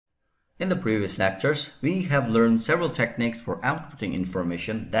In the previous lectures, we have learned several techniques for outputting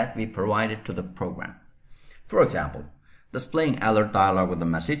information that we provided to the program. For example, displaying alert dialog with a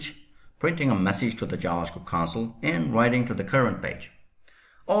message, printing a message to the JavaScript console, and writing to the current page.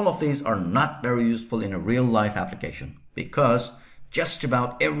 All of these are not very useful in a real-life application because just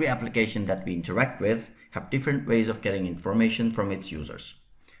about every application that we interact with have different ways of getting information from its users.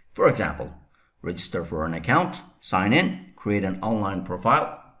 For example, register for an account, sign in, create an online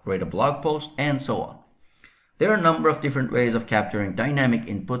profile, create a blog post, and so on. There are a number of different ways of capturing dynamic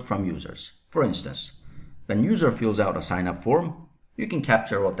input from users. For instance, when user fills out a sign-up form, you can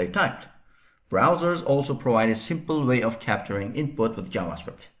capture what they typed. Browsers also provide a simple way of capturing input with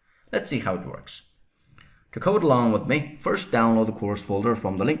JavaScript. Let's see how it works. To code along with me, first download the course folder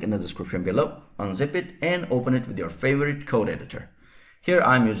from the link in the description below, unzip it, and open it with your favorite code editor. Here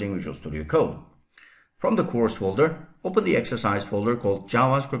I'm using Visual Studio Code. From the course folder, open the exercise folder called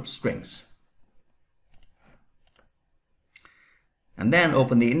JavaScript Strings. And then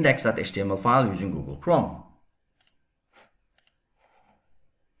open the index.html file using Google Chrome.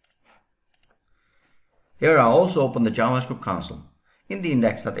 Here I'll also open the JavaScript console. In the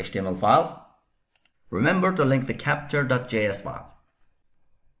index.html file, remember to link the capture.js file.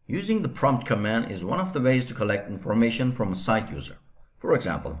 Using the prompt command is one of the ways to collect information from a site user. For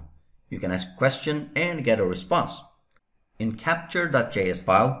example, you can ask a question and get a response. In capture.js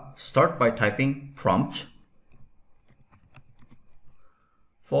file, start by typing prompt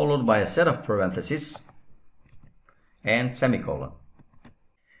followed by a set of parentheses and semicolon.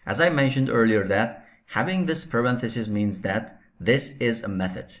 As I mentioned earlier that having this parenthesis means that this is a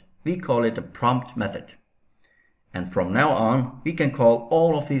method. We call it a prompt method. And from now on, we can call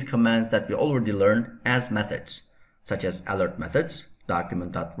all of these commands that we already learned as methods, such as alert methods,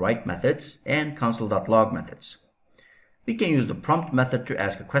 document.write methods, and console.log methods. We can use the prompt method to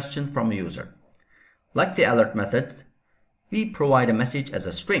ask a question from a user. Like the alert method, we provide a message as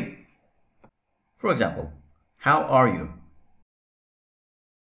a string. For example, how are you?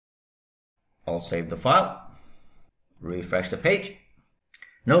 I'll save the file, refresh the page.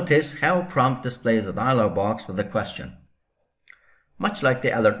 Notice how prompt displays a dialog box with a question. Much like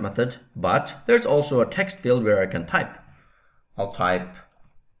the alert method, but there's also a text field where I can type. I'll type,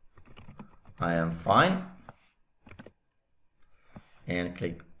 I am fine, and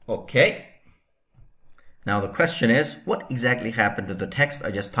click OK. Now the question is, what exactly happened to the text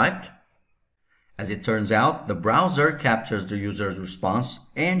I just typed? As it turns out, the browser captures the user's response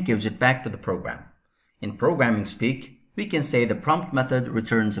and gives it back to the program. In programming speak, we can say the prompt method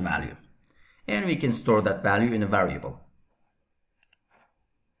returns a value, and we can store that value in a variable.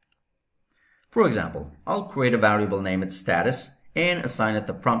 For example, I'll create a variable named status and assign it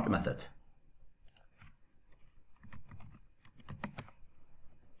the prompt method.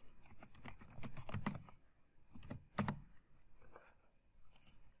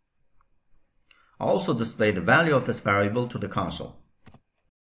 I'll also display the value of this variable to the console.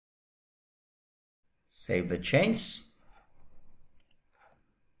 Save the change.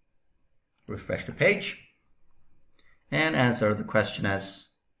 Refresh the page. And answer the question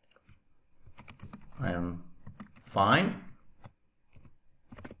as I am fine.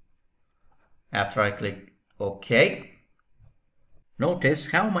 After I click OK, notice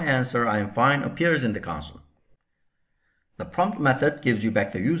how my answer I am fine appears in the console. The prompt method gives you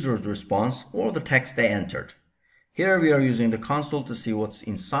back the user's response or the text they entered. Here we are using the console to see what's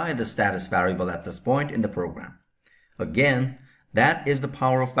inside the status variable at this point in the program. Again, that is the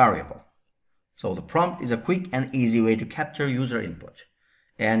power of variable. So the prompt is a quick and easy way to capture user input.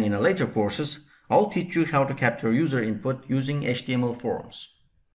 And in later courses, I'll teach you how to capture user input using HTML forms.